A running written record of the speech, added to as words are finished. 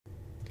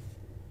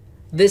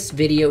This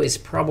video is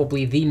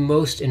probably the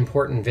most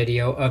important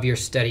video of your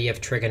study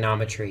of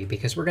trigonometry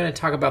because we're going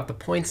to talk about the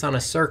points on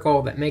a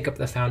circle that make up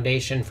the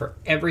foundation for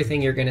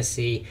everything you're going to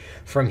see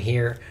from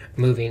here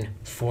moving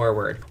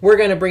forward. We're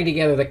going to bring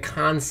together the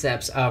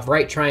concepts of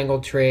right triangle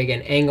trig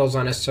and angles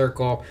on a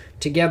circle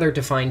together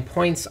to find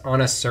points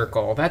on a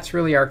circle. That's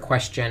really our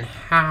question.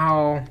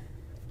 How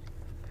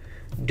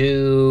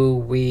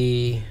do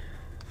we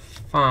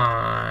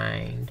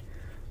find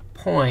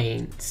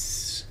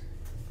points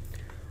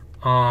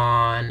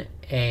on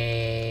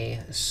a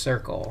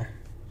circle?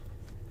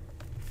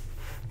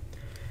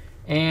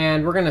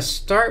 And we're going to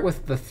start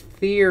with the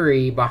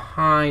theory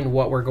behind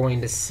what we're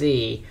going to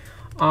see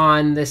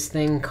on this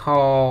thing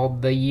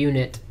called the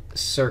unit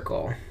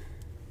circle,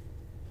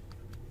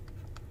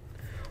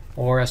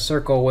 or a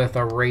circle with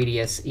a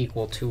radius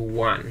equal to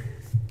 1.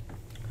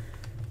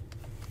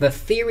 The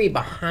theory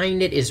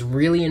behind it is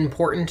really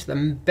important.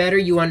 The better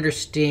you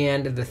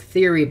understand the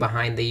theory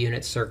behind the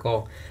unit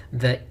circle,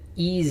 the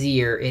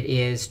easier it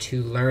is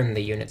to learn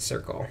the unit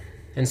circle.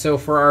 And so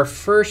for our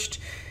first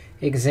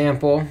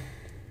example,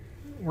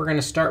 we're going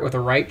to start with a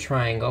right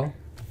triangle.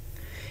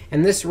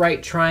 And this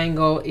right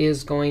triangle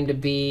is going to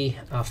be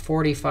a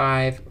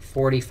 45,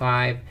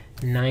 45,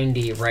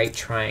 90 right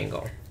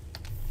triangle.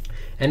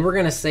 And we're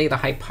going to say the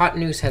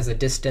hypotenuse has a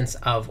distance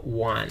of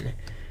 1.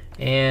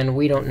 And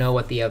we don't know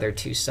what the other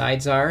two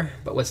sides are.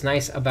 But what's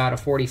nice about a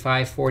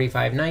 45,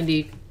 45,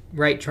 90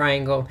 right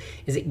triangle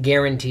is it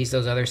guarantees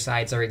those other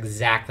sides are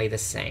exactly the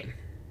same.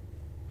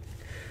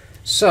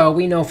 So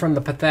we know from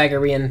the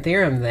Pythagorean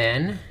theorem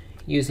then,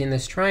 using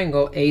this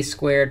triangle, a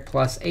squared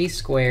plus a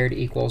squared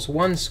equals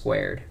 1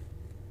 squared.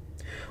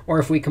 Or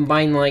if we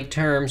combine like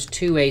terms,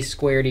 2a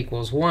squared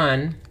equals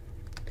 1.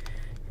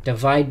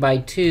 Divide by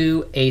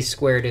 2, a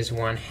squared is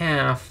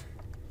 1/2.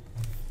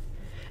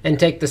 And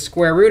take the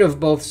square root of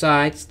both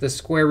sides. The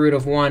square root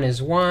of 1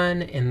 is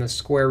 1, and the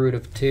square root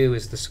of 2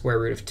 is the square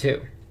root of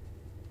 2.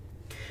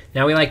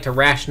 Now we like to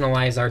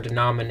rationalize our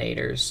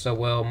denominators. So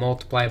we'll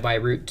multiply by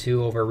root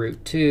 2 over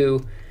root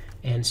 2.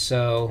 And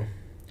so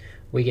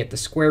we get the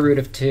square root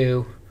of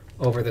 2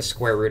 over the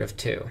square root of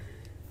 2.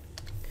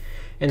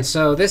 And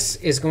so this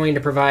is going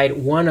to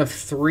provide one of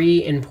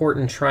 3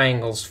 important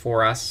triangles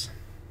for us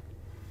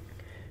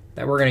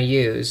that we're going to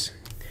use.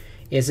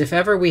 Is if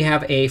ever we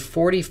have a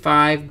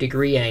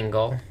 45-degree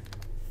angle,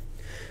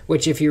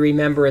 which if you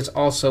remember is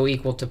also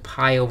equal to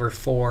pi over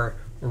 4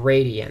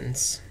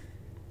 radians.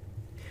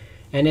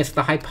 And if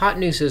the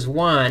hypotenuse is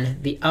 1,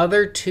 the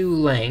other two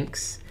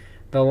lengths,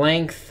 the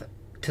length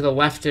to the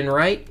left and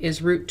right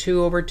is root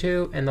 2 over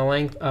 2, and the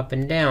length up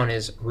and down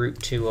is root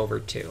 2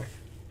 over 2.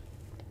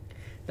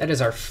 That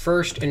is our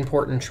first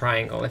important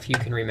triangle, if you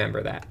can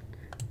remember that.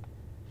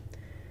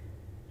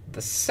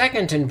 The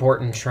second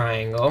important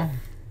triangle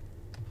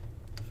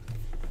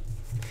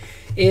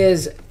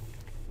is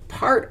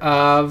part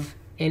of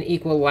an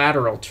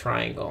equilateral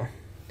triangle.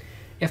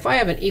 If I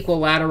have an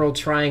equilateral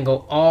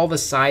triangle, all the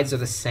sides are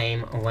the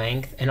same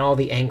length, and all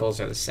the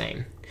angles are the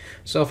same.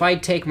 So if I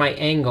take my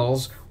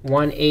angles,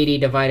 180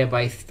 divided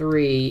by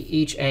 3,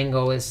 each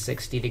angle is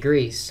 60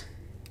 degrees.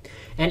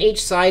 And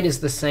each side is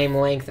the same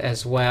length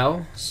as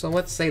well. So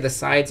let's say the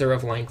sides are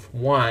of length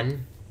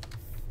 1.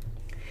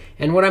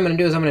 And what I'm going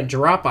to do is I'm going to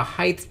drop a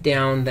height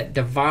down that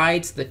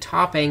divides the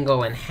top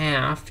angle in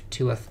half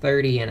to a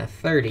 30 and a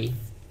 30.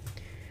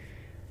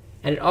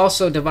 And it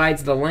also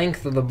divides the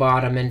length of the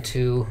bottom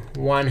into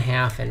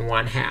 1/2 and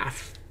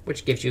 1/2,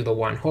 which gives you the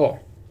 1 whole.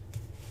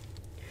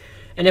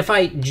 And if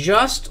I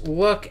just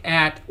look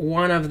at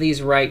one of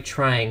these right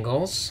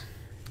triangles,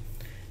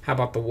 how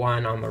about the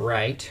one on the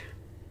right?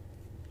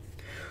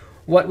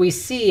 What we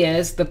see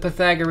is the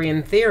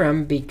Pythagorean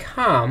theorem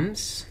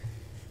becomes,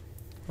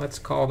 let's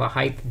call the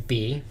height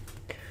b,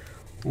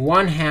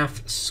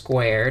 1/2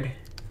 squared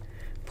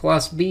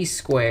plus b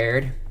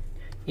squared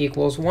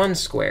equals 1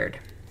 squared,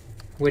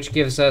 which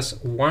gives us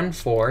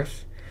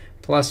 1/4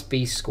 plus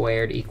b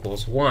squared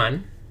equals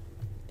 1.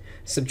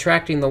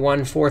 Subtracting the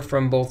 1/4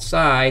 from both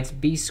sides,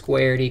 b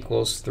squared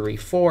equals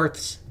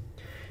 3/4.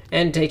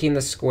 And taking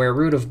the square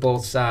root of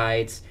both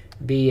sides,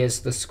 b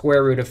is the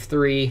square root of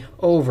 3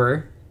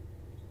 over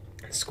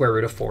square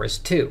root of 4 is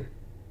 2.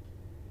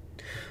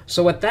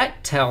 So what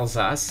that tells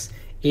us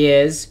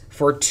is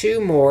for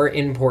 2 more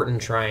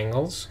important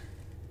triangles,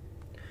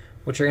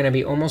 which are going to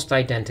be almost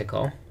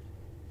identical,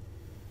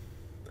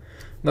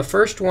 the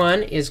first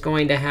one is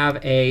going to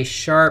have a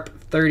sharp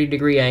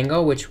 30-degree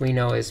angle, which we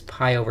know is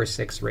pi over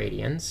 6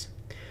 radians,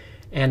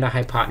 and a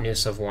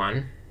hypotenuse of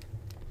 1.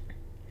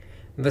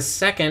 The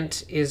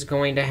second is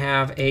going to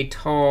have a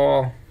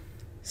tall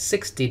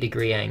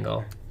 60-degree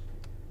angle,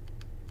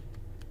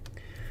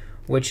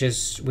 which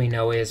we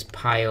know is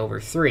pi over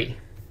 3.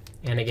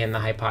 And again, the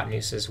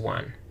hypotenuse is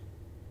 1.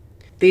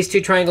 These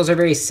two triangles are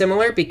very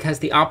similar because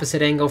the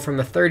opposite angle from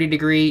the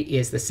 30-degree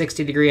is the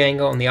 60-degree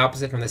angle, and the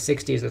opposite from the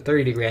 60 is the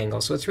 30-degree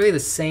angle. So it's really the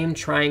same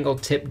triangle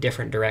tipped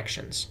different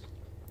directions.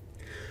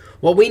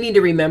 What we need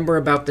to remember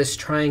about this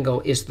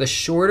triangle is the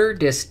shorter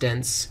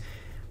distance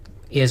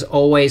is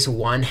always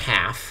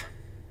 1/2.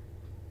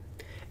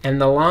 And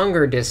the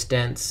longer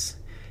distance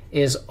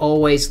is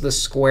always the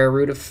square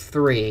root of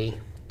 3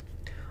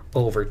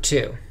 over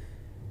 2.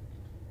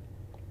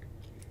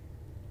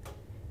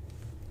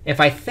 If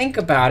I think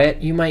about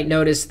it, you might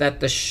notice that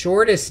the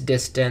shortest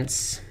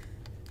distance,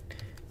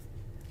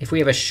 if we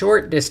have a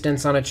short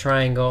distance on a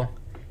triangle,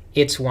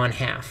 it's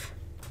 1/2.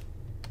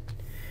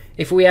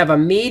 If we have a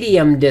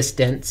medium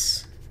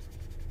distance,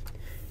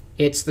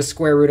 it's the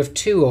square root of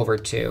 2 over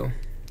 2.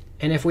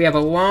 And if we have a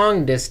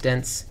long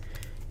distance,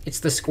 it's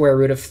the square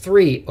root of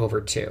 3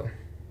 over 2.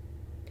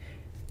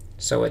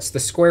 So it's the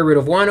square root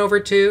of 1 over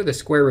 2, the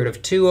square root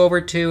of 2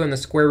 over 2, and the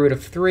square root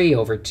of 3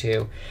 over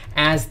 2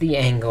 as the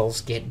angles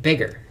get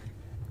bigger.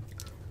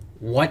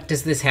 What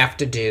does this have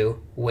to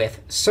do with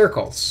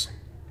circles?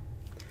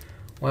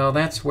 Well,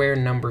 that's where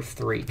number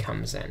 3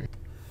 comes in.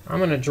 I'm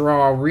going to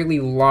draw really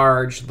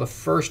large the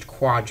first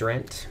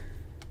quadrant.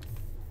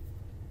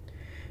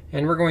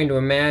 And we're going to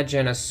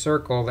imagine a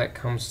circle that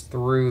comes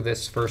through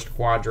this first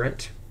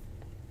quadrant.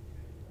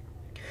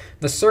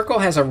 The circle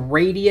has a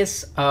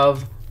radius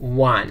of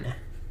 1.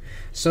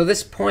 So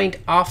this point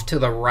off to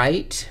the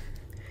right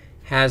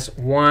has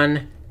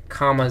 1,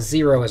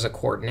 0 as a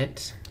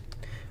coordinate.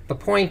 The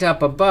point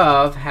up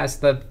above has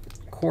the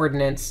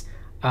coordinates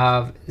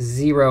of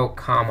 0,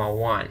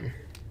 1.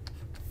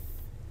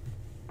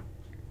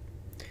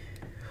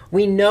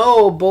 We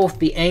know both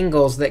the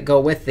angles that go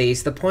with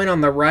these. The point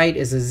on the right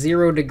is a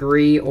 0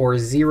 degree or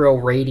 0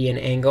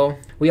 radian angle.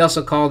 We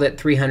also called it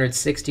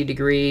 360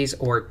 degrees,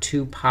 or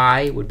 2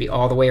 pi would be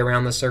all the way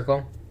around the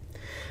circle.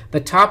 The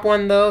top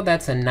one, though,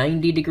 that's a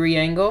 90 degree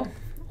angle,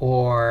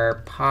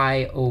 or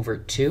pi over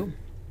 2.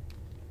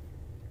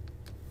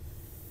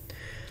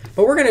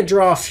 But we're going to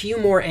draw a few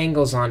more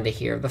angles onto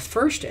here. The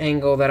first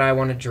angle that I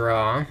want to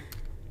draw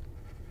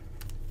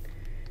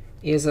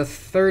is a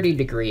 30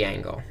 degree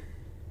angle.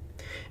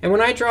 And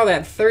when I draw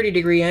that 30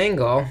 degree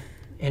angle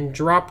and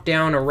drop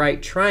down a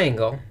right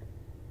triangle,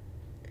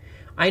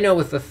 I know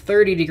with the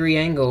 30 degree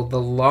angle, the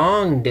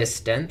long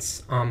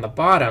distance on the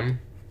bottom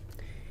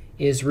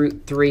is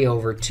root 3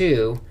 over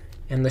 2.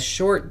 And the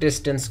short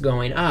distance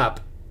going up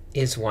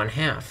is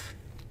 1/2.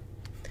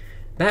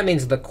 That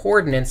means the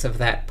coordinates of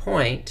that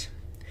point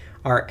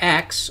are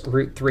x,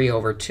 root 3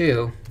 over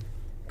 2,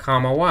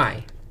 comma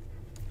y,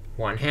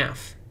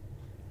 1/2.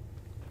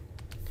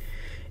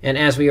 And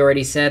as we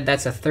already said,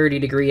 that's a 30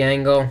 degree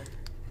angle,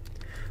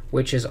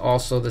 which is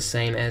also the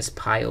same as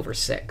pi over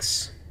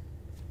 6.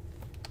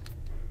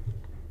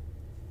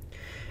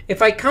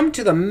 If I come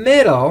to the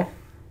middle,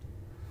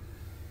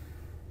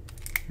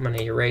 I'm going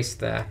to erase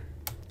the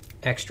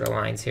extra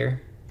lines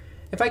here.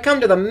 If I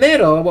come to the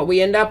middle, what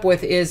we end up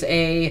with is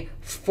a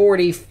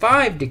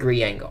 45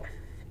 degree angle.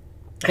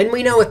 And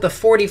we know with the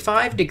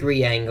 45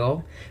 degree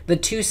angle, the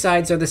two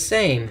sides are the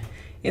same.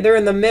 They're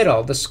in the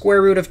middle, the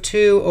square root of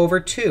 2 over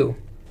 2.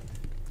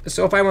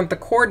 So if I want the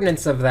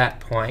coordinates of that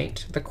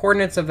point, the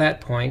coordinates of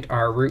that point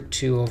are root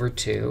 2 over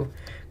 2,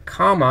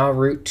 comma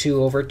root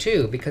 2 over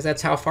 2, because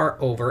that's how far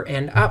over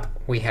and up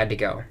we had to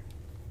go.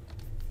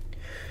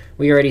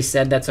 We already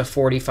said that's a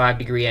 45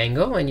 degree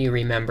angle, and you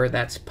remember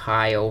that's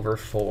pi over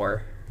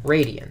 4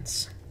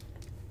 radians.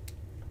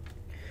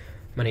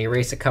 I'm going to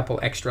erase a couple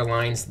extra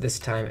lines this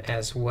time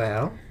as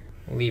well,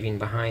 leaving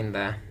behind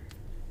the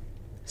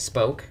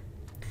spoke.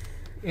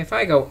 If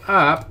I go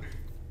up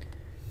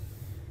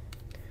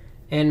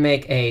and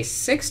make a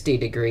 60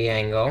 degree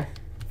angle,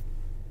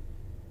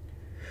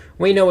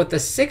 we know with the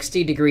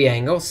 60 degree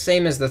angle,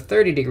 same as the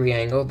 30 degree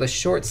angle, the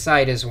short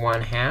side is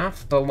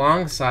 1/2. The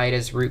long side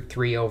is root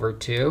 3 over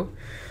 2.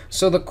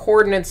 So the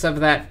coordinates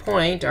of that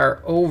point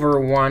are over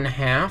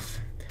 1/2,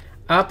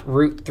 up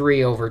root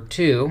 3 over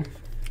 2.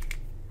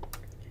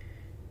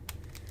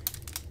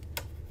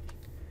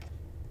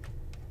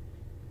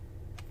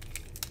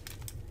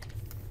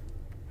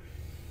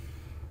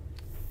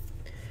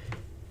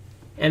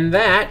 And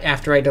that,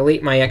 after I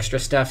delete my extra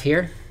stuff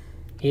here,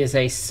 is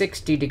a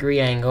 60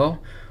 degree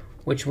angle,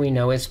 which we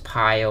know is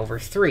pi over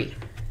 3.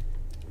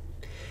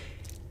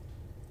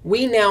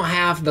 We now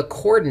have the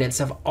coordinates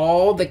of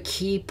all the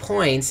key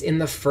points in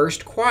the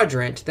first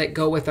quadrant that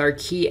go with our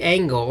key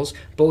angles,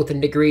 both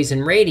in degrees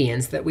and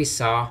radians, that we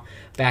saw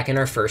back in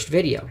our first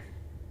video.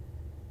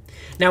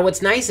 Now,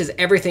 what's nice is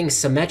everything's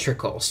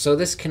symmetrical. So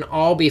this can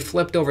all be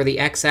flipped over the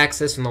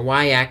x-axis and the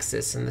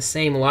y-axis, and the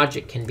same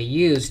logic can be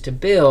used to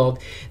build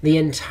the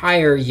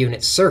entire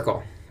unit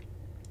circle.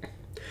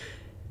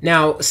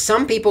 Now,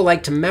 some people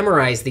like to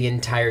memorize the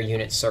entire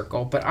unit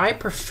circle, but I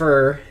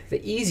prefer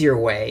the easier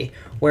way,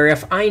 where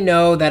if I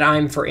know that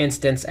I'm, for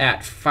instance,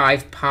 at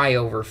 5 pi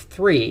over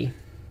 3,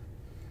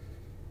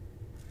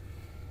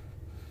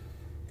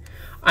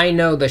 I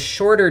know the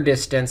shorter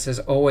distance is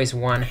always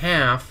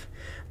 1/2.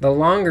 The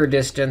longer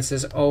distance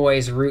is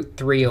always root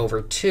 3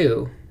 over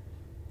 2.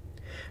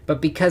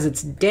 But because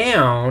it's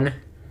down,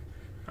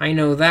 I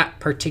know that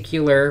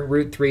particular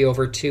root 3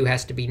 over 2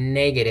 has to be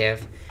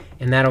negative,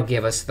 and that'll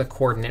give us the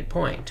coordinate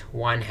point,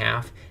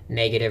 1/2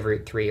 negative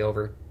root 3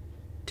 over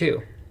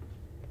 2.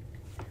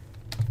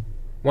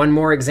 One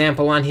more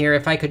example on here.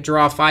 If I could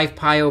draw 5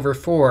 pi over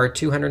 4,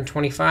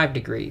 225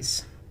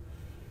 degrees.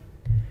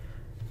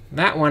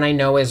 That one I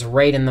know is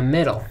right in the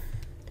middle.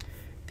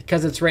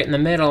 Because it's right in the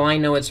middle, I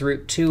know it's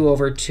root 2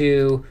 over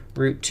 2,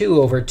 root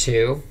 2 over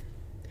 2.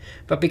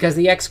 But because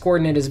the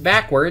x-coordinate is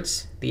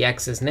backwards, the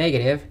x is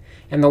negative,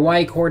 and the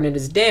y-coordinate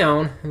is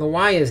down, the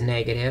y is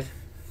negative.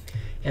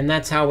 And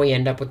that's how we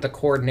end up with the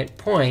coordinate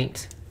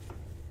point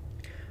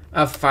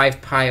of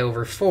 5 pi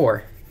over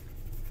 4.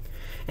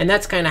 And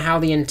that's kind of how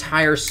the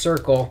entire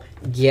circle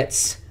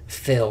gets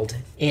filled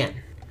in.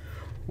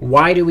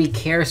 Why do we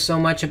care so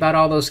much about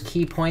all those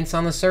key points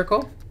on the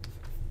circle?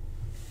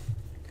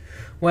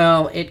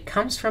 Well, it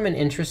comes from an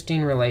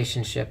interesting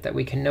relationship that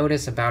we can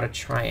notice about a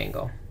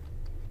triangle.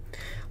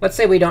 Let's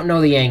say we don't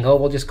know the angle.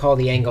 We'll just call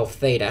the angle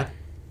theta.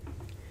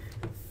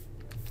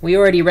 We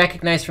already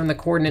recognize from the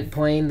coordinate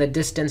plane the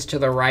distance to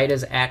the right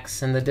is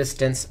x, and the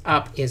distance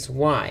up is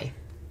y.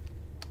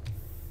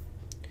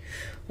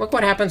 Look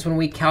what happens when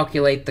we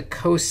calculate the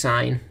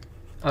cosine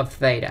of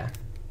theta.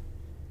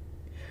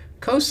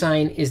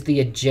 Cosine is the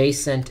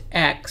adjacent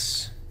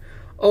x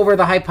over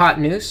the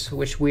hypotenuse,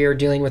 which we are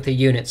dealing with a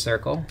unit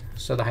circle.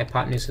 So the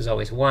hypotenuse is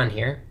always 1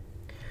 here,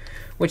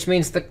 which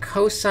means the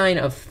cosine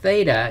of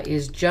theta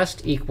is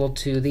just equal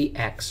to the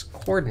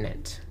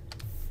x-coordinate.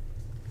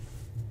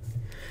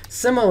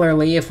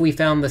 Similarly, if we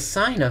found the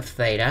sine of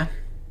theta,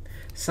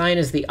 sine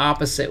is the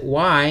opposite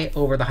y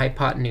over the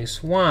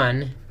hypotenuse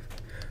 1,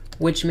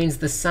 which means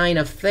the sine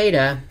of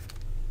theta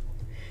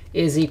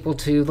is equal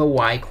to the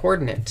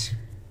y-coordinate.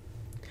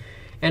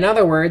 In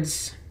other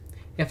words,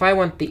 if I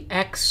want the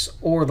x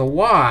or the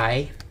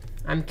y,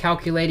 I'm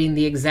calculating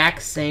the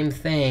exact same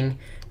thing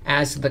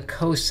as the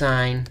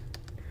cosine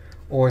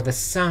or the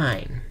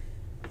sine.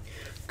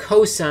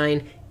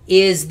 Cosine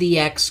is the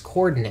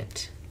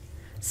x-coordinate.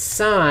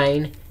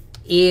 Sine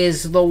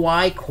is the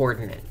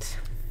y-coordinate.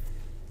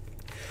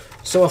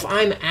 So if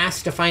I'm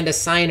asked to find a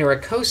sine or a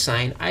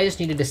cosine, I just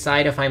need to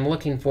decide if I'm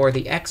looking for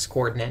the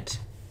x-coordinate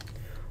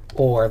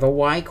or the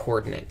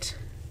y-coordinate.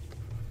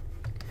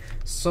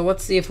 So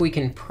let's see if we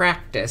can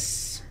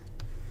practice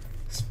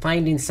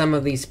finding some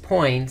of these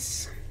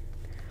points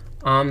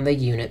on the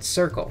unit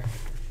circle.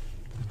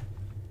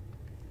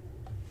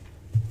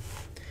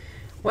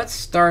 Let's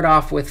start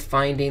off with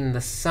finding the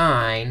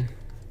sine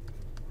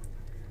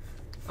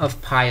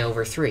of pi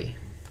over 3.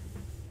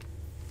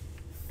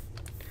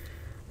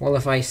 Well,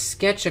 if I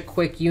sketch a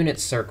quick unit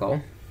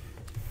circle,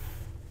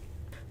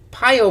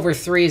 pi over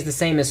 3 is the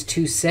same as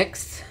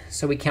 2/6.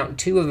 So we count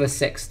 2 of a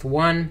sixth.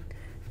 1,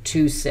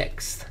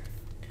 2/6.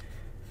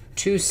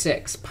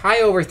 2/6. Pi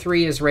over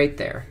 3 is right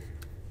there.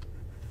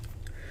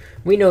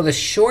 We know the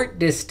short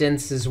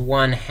distance is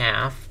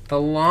 1/2. The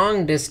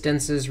long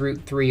distance is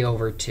root 3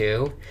 over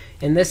 2.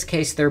 In this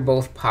case, they're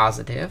both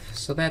positive.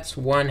 So that's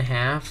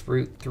 1/2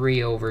 root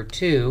 3 over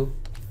 2.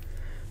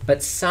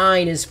 But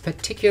sine is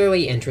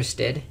particularly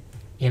interested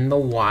in the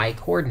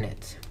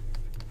y-coordinate.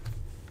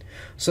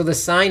 So the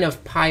sine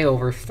of pi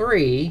over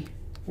 3,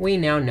 we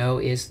now know,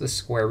 is the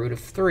square root of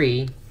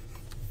 3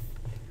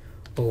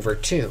 over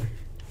 2.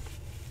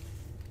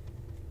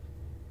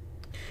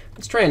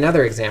 Let's try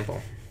another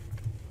example.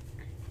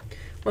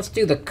 Let's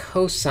do the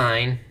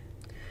cosine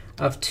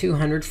of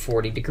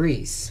 240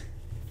 degrees.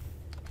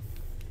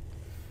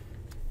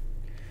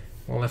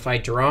 Well, if I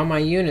draw my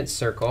unit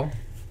circle,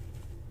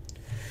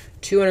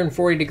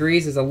 240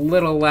 degrees is a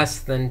little less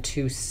than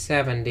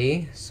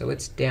 270, so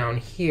it's down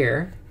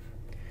here.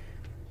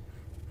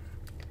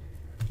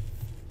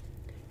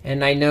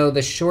 And I know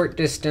the short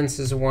distance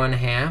is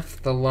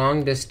 1/2. The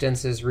long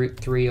distance is root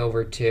 3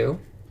 over 2.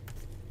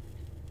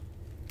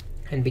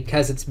 And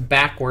because it's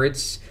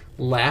backwards,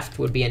 left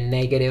would be a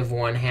negative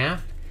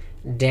 1/2.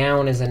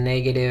 Down is a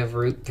negative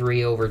root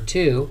 3 over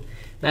 2.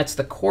 That's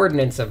the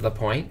coordinates of the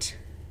point.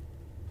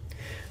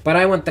 But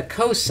I want the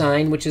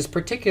cosine, which is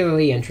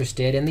particularly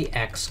interested in the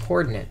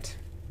x-coordinate.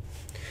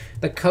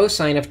 The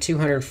cosine of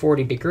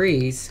 240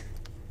 degrees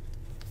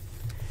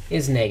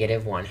is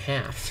negative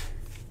 1/2.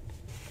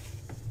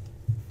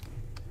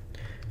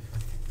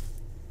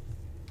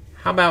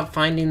 How about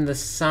finding the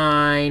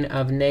sine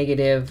of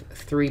negative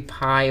 3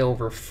 pi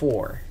over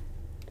 4?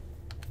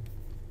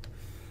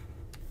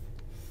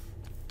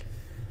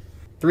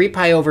 3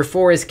 pi over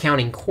 4 is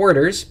counting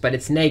quarters, but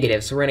it's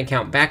negative, so we're going to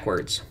count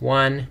backwards.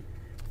 1,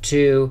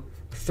 2,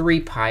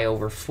 3 pi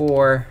over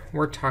 4.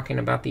 We're talking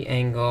about the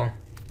angle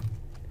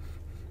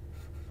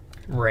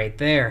right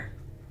there.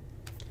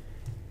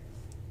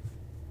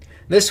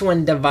 This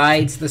one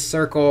divides the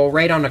circle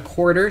right on a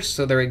quarter,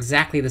 so they're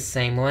exactly the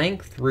same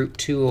length, root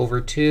 2 over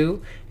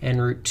 2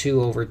 and root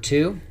 2 over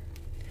 2.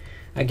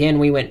 Again,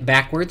 we went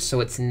backwards,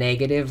 so it's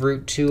negative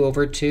root 2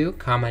 over 2,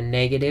 comma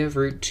negative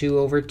root 2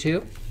 over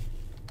 2.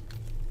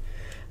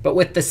 But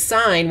with the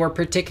sine, we're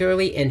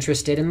particularly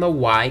interested in the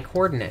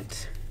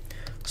y-coordinate.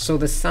 So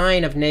the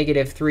sine of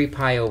negative 3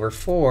 pi over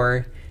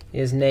 4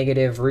 is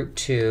negative root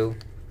 2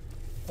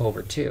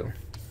 over 2.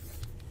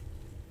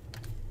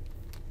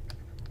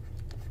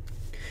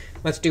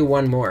 Let's do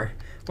one more.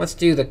 Let's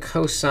do the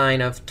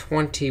cosine of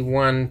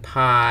 21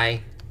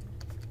 pi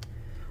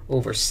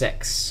over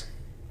 6.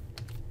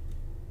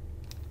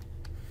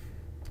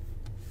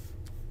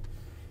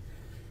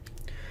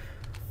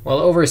 Well,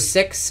 over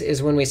 6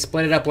 is when we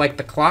split it up like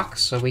the clock,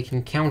 so we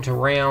can count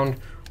around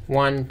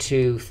 1,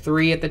 2,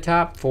 3 at the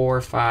top,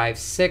 4, 5,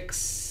 6,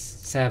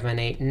 7,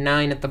 8,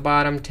 9 at the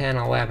bottom, 10,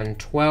 11,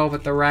 12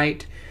 at the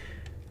right.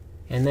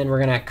 And then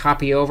we're going to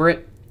copy over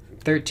it.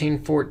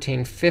 13,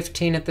 14,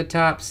 15 at the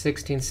top,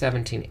 16,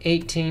 17,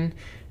 18.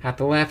 At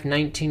the left,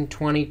 19,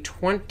 20,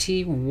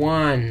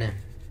 21.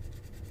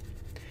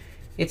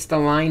 It's the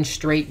line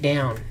straight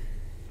down.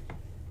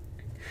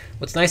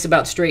 What's nice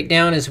about straight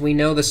down is we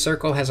know the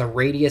circle has a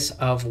radius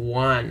of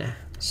 1.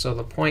 So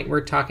the point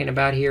we're talking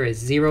about here is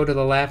 0 to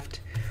the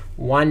left,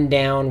 1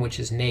 down, which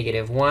is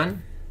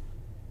 -1.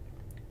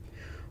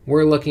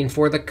 We're looking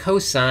for the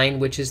cosine,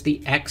 which is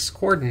the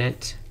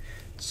x-coordinate.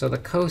 So the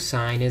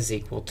cosine is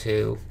equal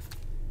to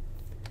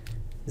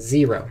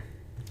 0.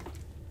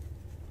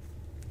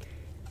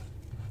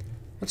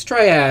 Let's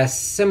try a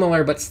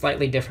similar but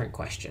slightly different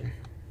question.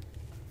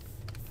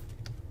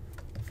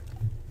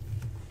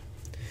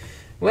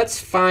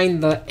 Let's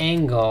find the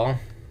angle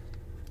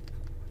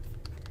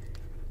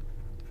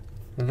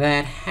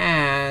that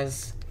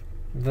has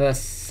the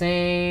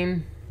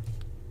same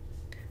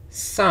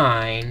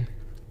sine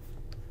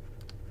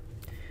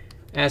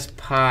as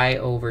pi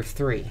over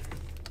 3.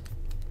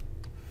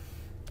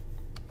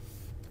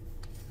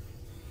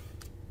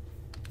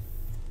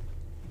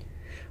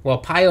 Well,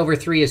 pi over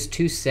 3 is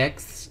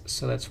 2/6,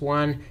 so that's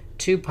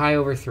 2 pi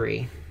over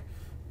 3.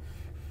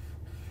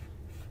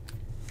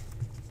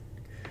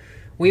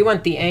 We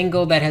want the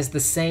angle that has the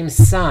same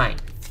sine.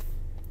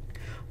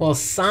 Well,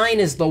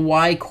 sine is the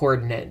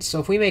y-coordinate. So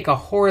if we make a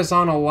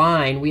horizontal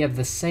line, we have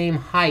the same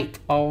height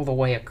all the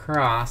way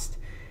across.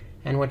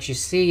 And what you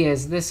see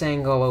is this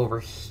angle over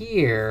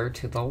here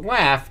to the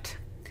left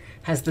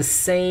has the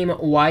same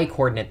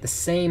y-coordinate, the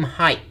same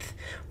height,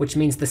 which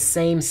means the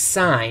same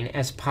sine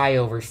as pi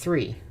over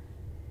 3.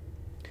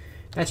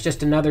 That's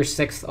just another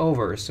 6th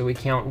over. So we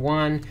count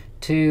 1,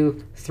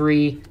 2,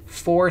 3,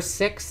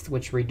 4/6,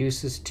 which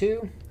reduces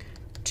to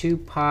 2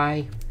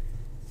 pi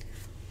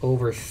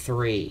over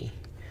 3.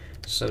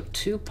 So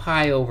 2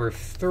 pi over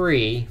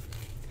 3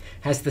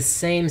 has the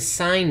same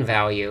sine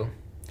value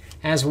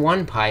as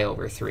 1 pi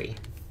over 3.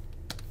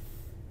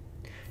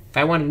 If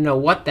I wanted to know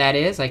what that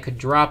is, I could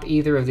drop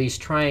either of these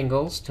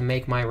triangles to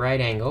make my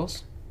right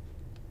angles.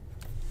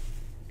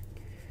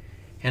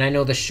 And I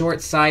know the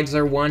short sides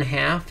are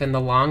 1/2, and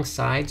the long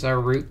sides are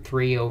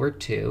 √3 over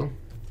 2.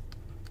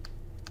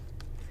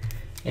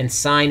 And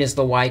sine is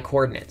the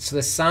y-coordinate. So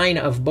the sine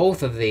of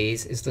both of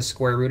these is the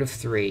square root of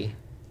 3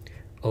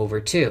 over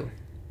 2.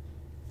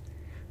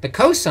 The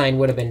cosine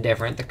would have been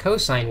different. The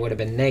cosine would have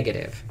been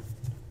negative.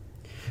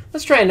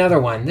 Let's try another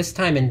one, this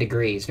time in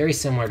degrees, very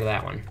similar to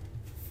that one.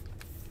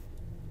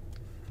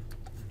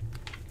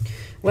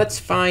 Let's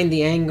find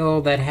the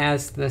angle that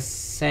has the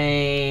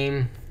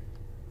same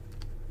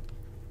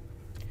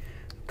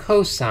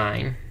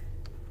cosine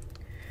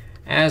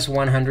as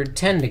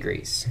 110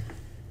 degrees.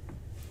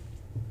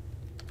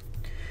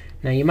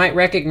 Now, you might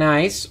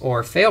recognize,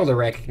 or fail to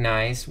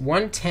recognize,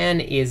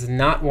 110 is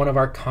not one of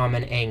our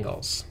common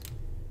angles.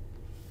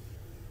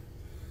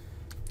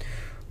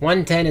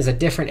 110 is a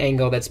different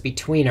angle that's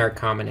between our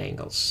common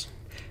angles.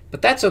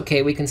 But that's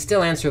OK. We can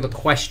still answer the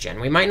question.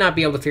 We might not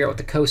be able to figure out what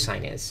the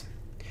cosine is.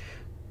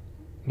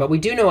 But we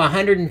do know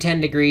 110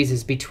 degrees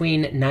is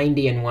between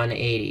 90 and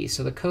 180.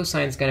 So the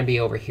cosine is going to be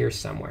over here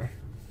somewhere.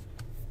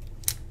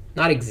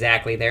 Not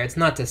exactly there. It's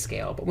not to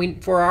scale.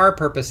 But for our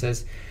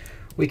purposes,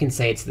 we can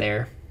say it's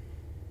there.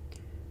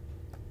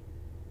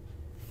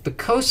 The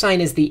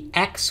cosine is the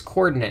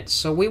x-coordinate.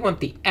 So we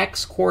want the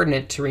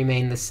x-coordinate to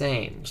remain the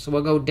same. So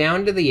we'll go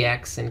down to the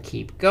x and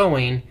keep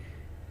going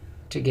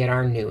to get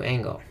our new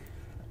angle.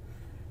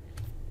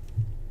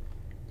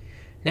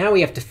 Now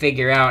we have to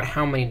figure out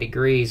how many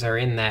degrees are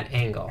in that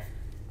angle.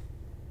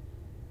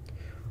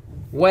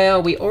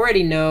 Well, we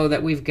already know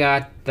that we've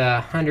got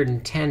the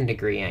 110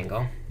 degree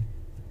angle.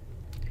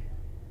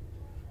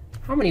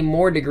 How many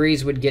more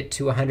degrees would get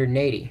to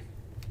 180?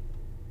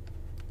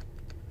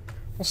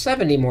 Well,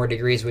 70 more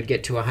degrees would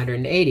get to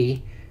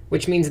 180,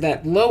 which means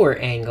that lower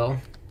angle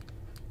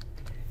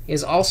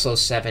is also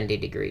 70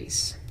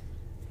 degrees.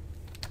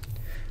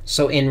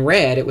 So in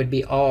red, it would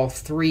be all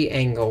 3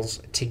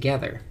 angles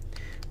together.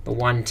 The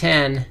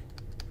 110,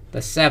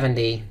 the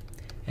 70,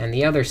 and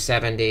the other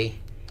 70,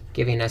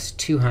 giving us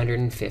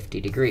 250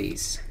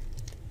 degrees.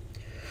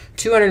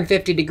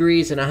 250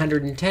 degrees and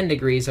 110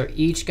 degrees are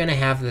each going to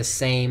have the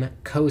same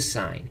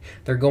cosine.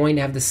 They're going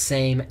to have the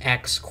same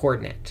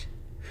x-coordinate.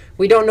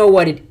 We don't know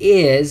what it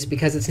is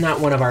because it's not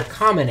one of our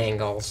common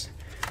angles.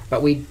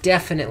 But we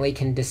definitely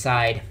can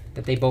decide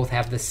that they both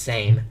have the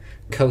same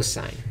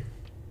cosine.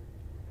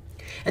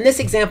 And this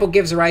example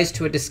gives rise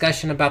to a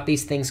discussion about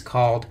these things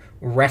called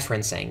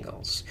reference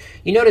angles.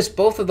 You notice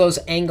both of those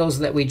angles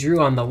that we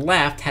drew on the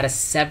left had a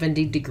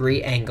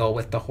 70-degree angle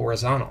with the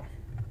horizontal.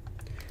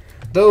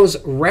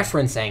 Those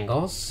reference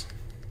angles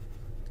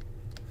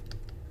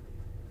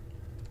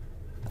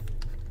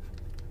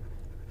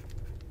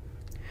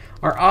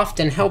are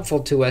often helpful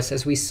to us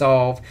as we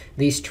solve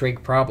these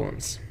trig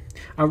problems.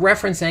 A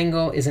reference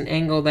angle is an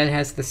angle that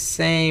has the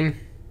same,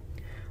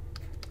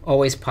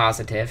 always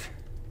positive,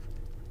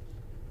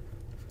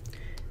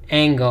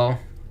 angle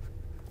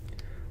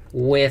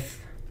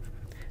with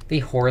the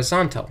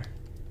horizontal.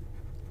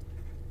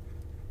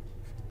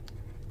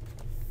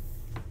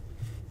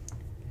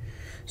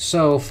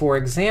 So for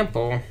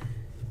example,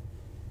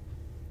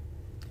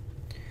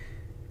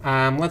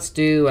 let's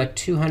do a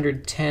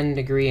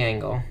 210-degree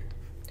angle.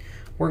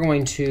 We're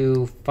going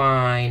to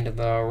find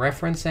the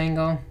reference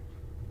angle.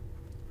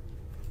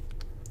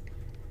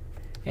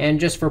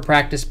 And just for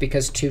practice,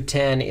 because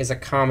 210 is a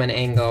common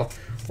angle,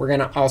 we're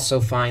going to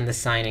also find the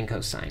sine and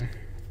cosine.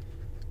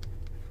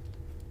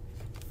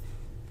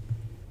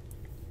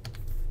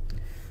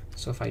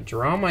 So if I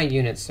draw my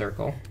unit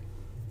circle,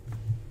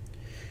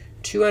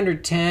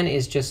 210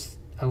 is just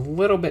a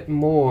little bit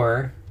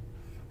more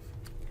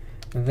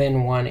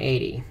than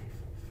 180.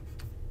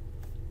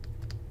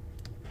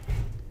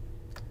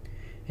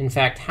 In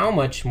fact, how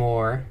much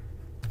more?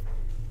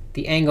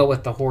 The angle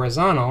with the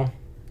horizontal,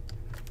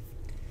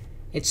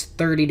 it's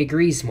 30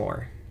 degrees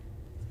more.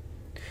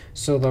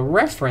 So the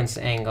reference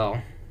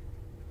angle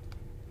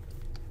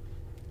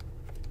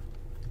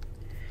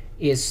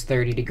is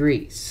 30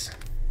 degrees.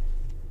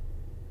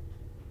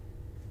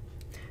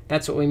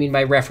 That's what we mean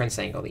by reference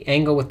angle, the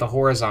angle with the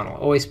horizontal,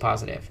 always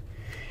positive.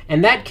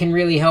 And that can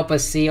really help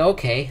us see,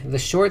 OK, the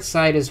short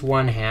side is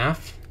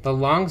 1/2. The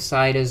long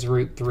side is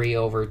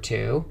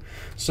 √3/2.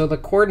 So the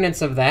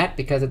coordinates of that,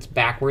 because it's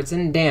backwards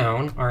and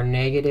down, are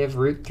negative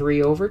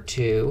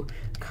 √3/2,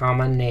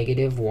 comma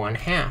negative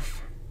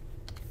 1/2,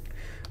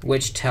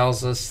 which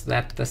tells us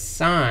that the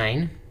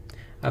sine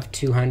of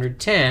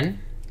 210,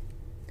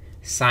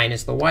 sine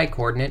is the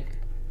y-coordinate,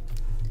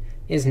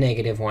 is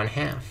negative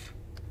 1/2.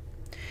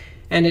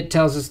 And it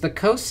tells us the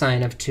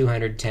cosine of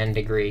 210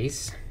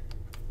 degrees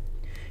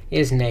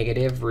is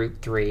negative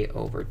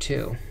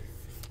 √3/2.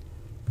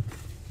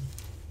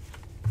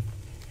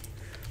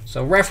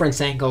 So reference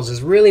angles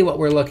is really what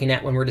we're looking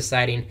at when we're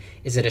deciding,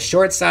 is it a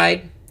short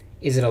side,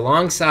 is it a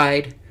long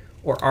side,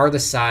 or are the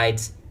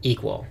sides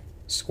equal?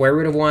 Square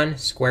root of 1,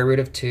 square root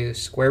of 2,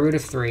 square root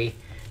of 3,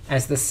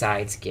 as the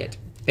sides get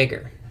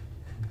bigger.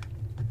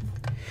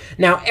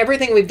 Now,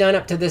 everything we've done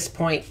up to this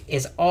point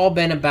has all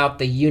been about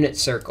the unit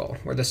circle,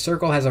 where the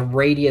circle has a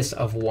radius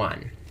of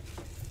 1.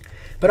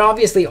 But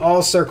obviously,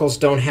 all circles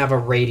don't have a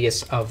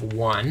radius of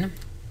 1.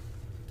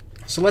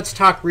 So let's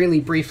talk really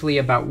briefly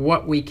about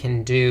what we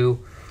can do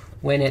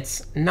when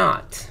it's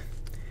not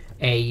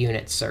a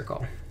unit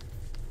circle.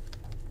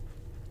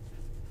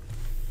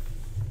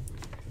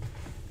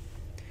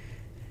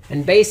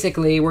 And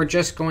basically, we're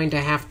just going to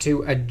have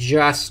to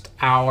adjust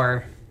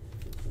our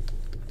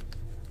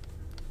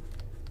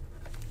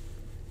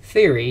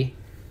theory,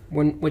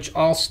 which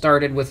all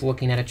started with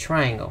looking at a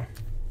triangle.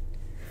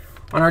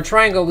 On our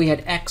triangle, we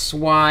had x,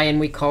 y, and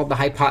we called the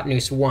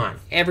hypotenuse 1.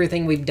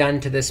 Everything we've done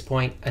to this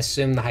point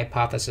assumed the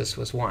hypothesis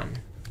was 1.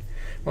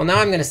 Well, now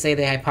I'm going to say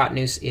the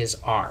hypotenuse is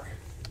r.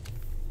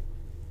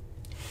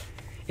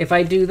 If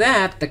I do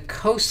that, the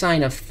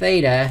cosine of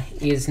theta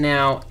is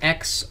now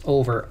x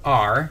over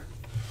r.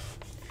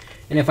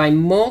 And if I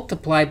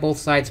multiply both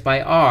sides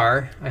by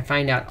r, I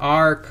find out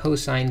r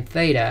cosine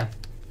theta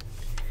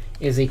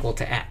is equal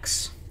to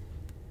x.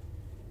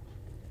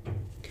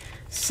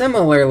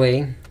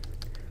 Similarly,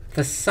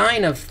 the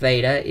sine of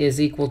theta is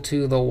equal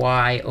to the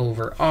y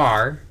over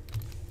r.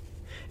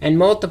 And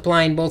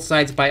multiplying both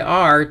sides by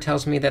r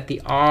tells me that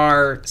the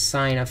r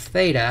sine of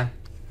theta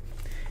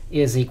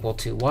is equal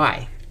to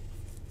y.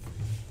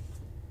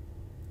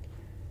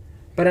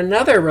 But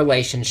another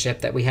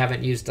relationship that we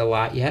haven't used a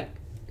lot yet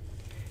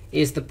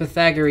is the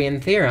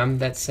Pythagorean theorem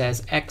that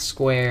says x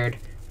squared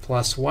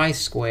plus y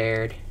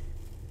squared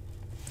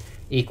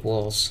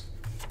equals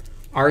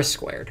r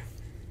squared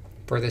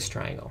for this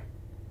triangle.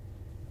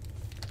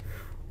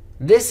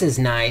 This is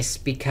nice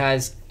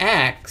because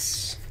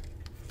x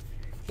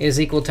is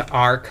equal to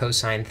r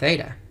cosine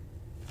theta.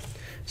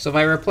 So if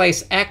I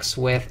replace x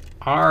with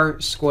r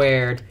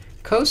squared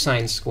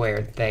cosine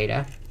squared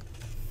theta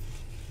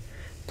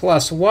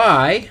plus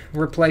y,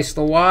 replace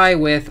the y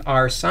with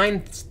r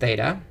sine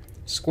theta,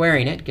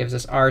 squaring it gives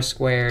us r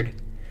squared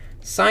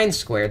sine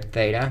squared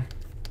theta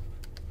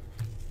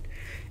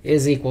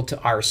is equal to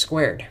r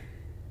squared.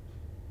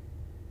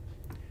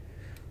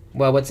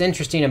 Well, what's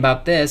interesting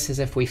about this is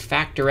if we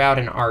factor out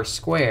an r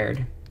squared,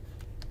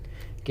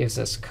 it gives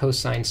us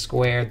cosine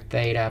squared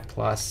theta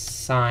plus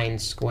sine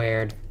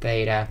squared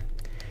theta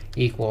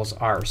equals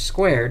r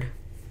squared.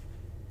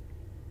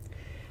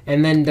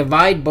 And then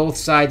divide both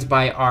sides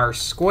by r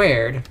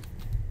squared.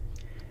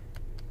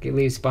 It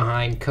leaves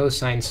behind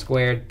cosine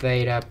squared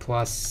theta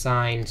plus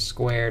sine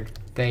squared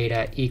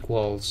theta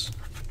equals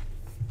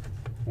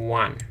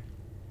 1.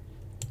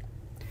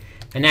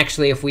 And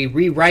actually, if we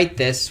rewrite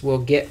this, we'll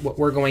get what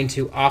we're going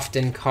to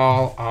often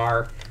call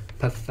our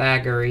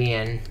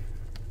Pythagorean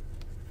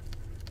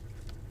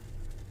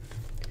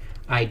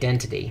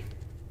identity.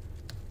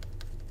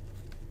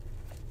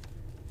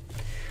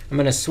 I'm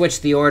going to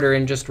switch the order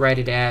and just write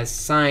it as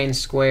sine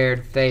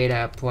squared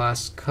theta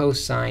plus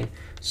cosine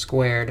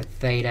squared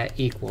theta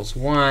equals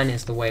 1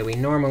 is the way we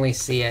normally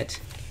see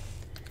it.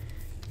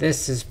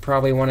 This is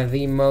probably one of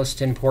the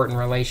most important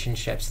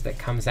relationships that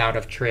comes out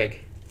of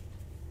trig.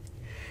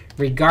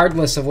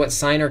 Regardless of what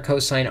sine or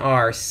cosine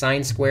are,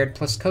 sine squared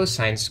plus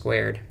cosine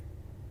squared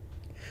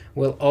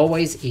will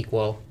always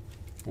equal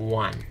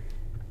 1.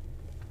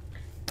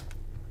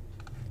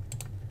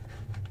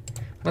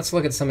 Let's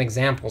look at some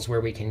examples where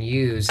we can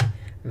use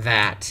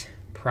that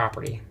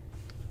property.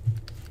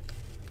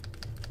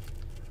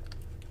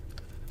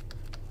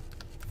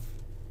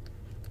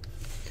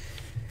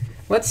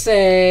 Let's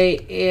say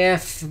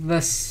if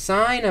the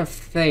sine of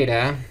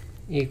theta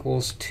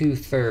equals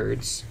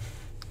 2/3,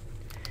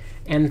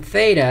 and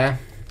theta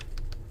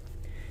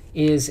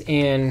is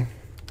in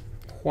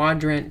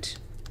quadrant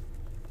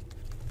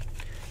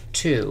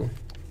 2,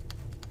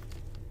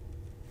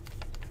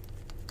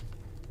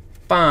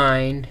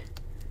 find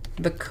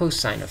the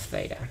cosine of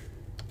theta.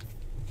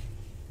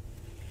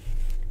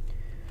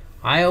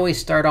 I always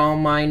start all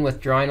mine with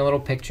drawing a little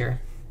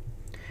picture.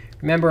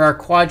 Remember, our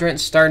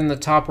quadrants start in the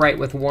top right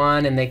with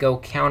 1, and they go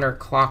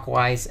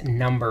counterclockwise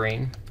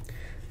numbering.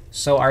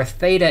 So our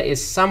theta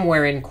is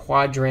somewhere in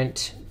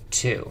quadrant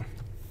 2.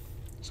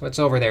 So it's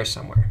over there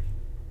somewhere.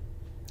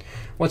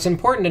 What's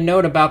important to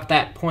note about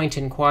that point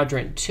in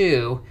quadrant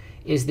 2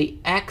 is the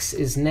x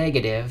is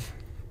negative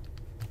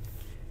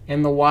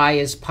and the y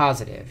is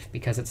positive,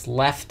 because it's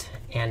left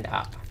and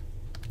up.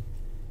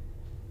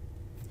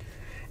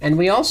 And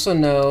we also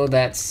know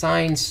that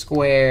sine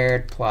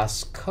squared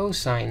plus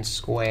cosine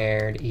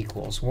squared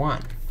equals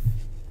 1.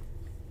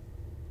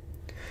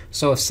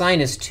 So if sine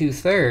is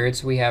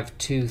 2/3, we have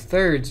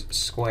 2/3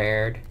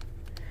 squared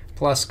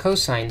plus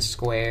cosine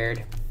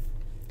squared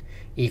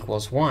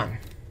equals 1.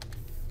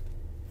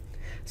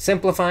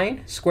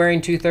 Simplifying,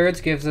 squaring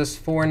 2/3 gives us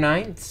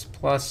 4/9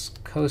 plus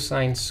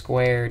cosine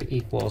squared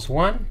equals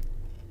 1.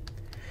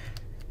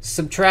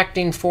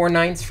 Subtracting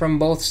 4/9 from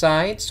both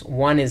sides,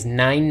 1 is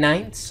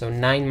 9/9, so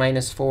 9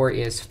 minus 4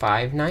 is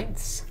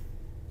 5/9.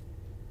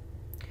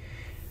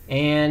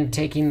 And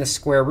taking the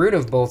square root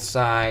of both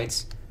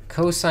sides,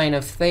 cosine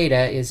of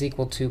theta is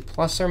equal to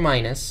plus or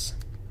minus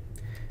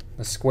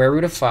the square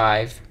root of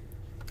 5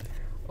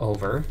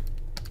 over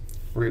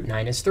root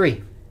 9 is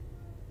 3.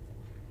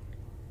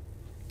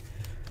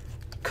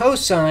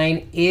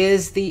 Cosine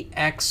is the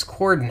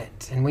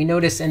x-coordinate. And we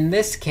notice in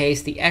this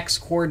case, the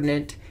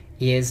x-coordinate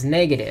is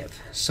negative.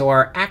 So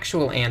our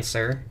actual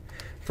answer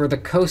for the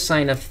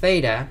cosine of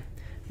theta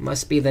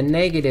must be the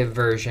negative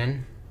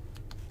version,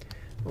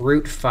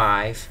 root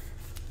 5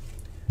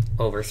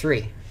 over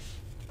 3.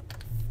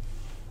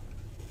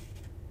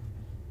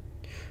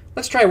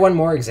 Let's try one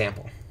more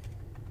example.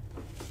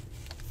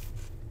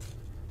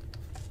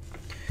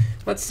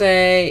 Let's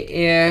say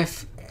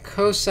if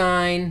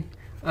cosine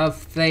of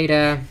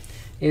theta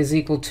is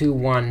equal to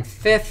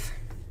 1/5,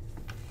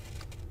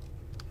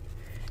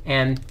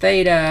 and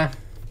theta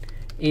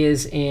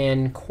is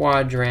in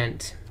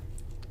quadrant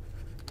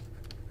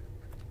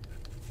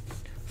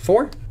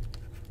 4.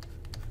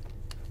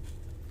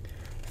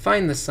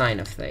 Find the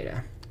sine of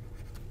theta.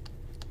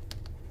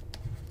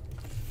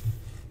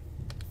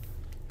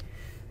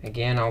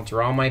 Again, I'll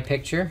draw my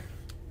picture.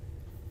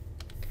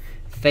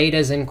 Theta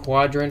is in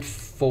quadrant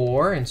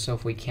 4, and so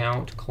if we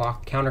count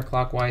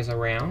counterclockwise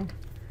around,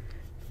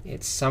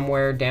 it's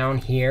somewhere down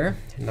here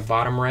in the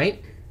bottom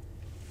right.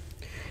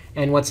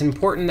 And what's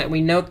important that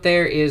we note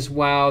there is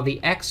while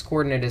the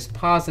x-coordinate is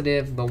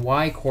positive, the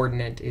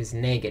y-coordinate is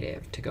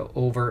negative to go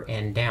over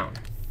and down.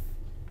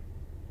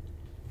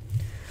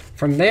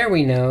 From there,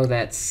 we know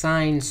that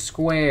sine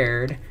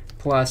squared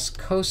plus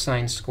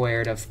cosine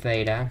squared of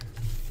theta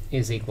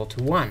is equal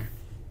to 1.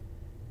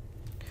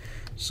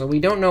 So we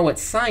don't know what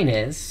sine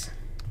is,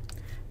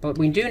 but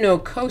we do know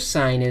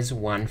cosine is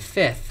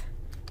 1/5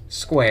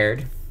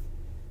 squared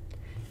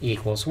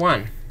equals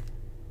 1.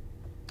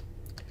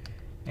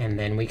 And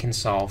then we can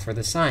solve for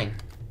the sine.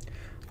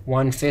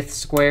 1/5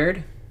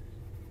 squared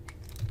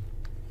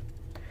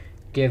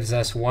gives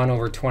us 1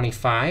 over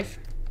 25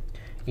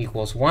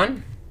 equals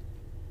 1.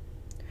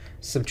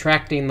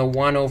 Subtracting the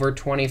 1 over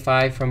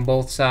 25 from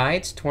both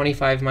sides,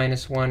 25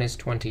 minus 1 is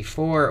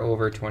 24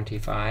 over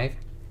 25.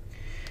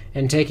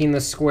 And taking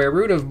the square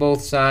root of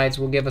both sides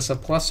will give us a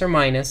plus or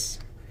minus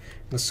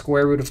the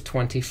square root of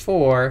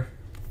 24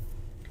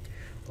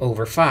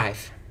 over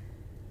 5.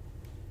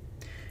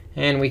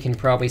 And we can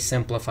probably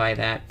simplify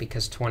that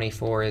because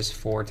 24 is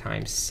 4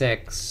 times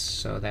 6.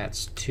 So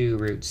that's 2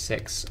 root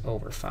 6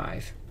 over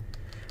 5,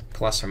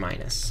 plus or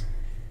minus.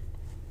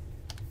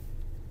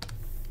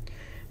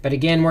 But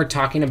again, we're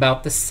talking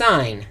about the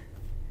sine.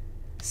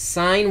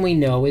 Sine, we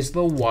know, is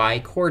the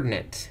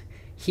y-coordinate.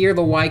 Here,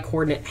 the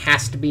y-coordinate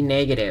has to be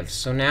negative.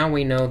 So now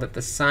we know that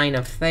the sine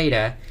of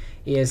theta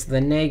is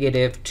the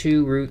negative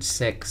 2 root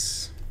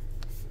 6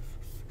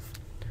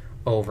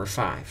 over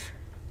 5.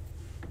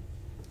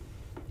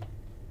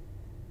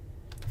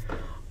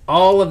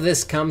 All of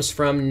this comes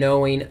from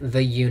knowing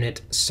the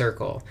unit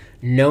circle,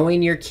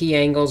 knowing your key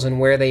angles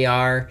and where they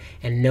are,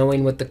 and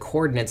knowing what the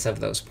coordinates of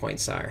those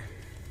points are.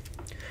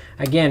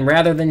 Again,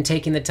 rather than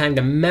taking the time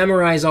to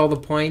memorize all the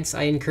points,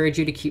 I encourage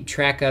you to keep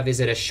track of, is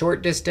it a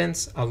short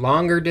distance, a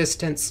longer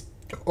distance,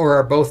 or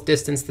are both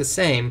distances the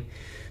same?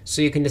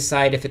 So you can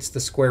decide if it's the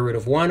square root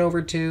of 1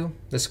 over 2,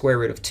 the square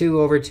root of 2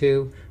 over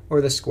 2,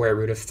 or the square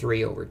root of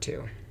 3 over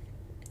 2.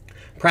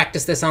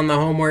 Practice this on the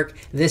homework.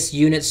 This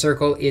unit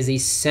circle is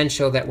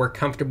essential that we're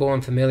comfortable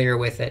and familiar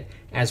with it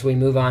as we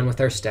move on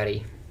with our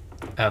study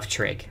of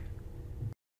trig.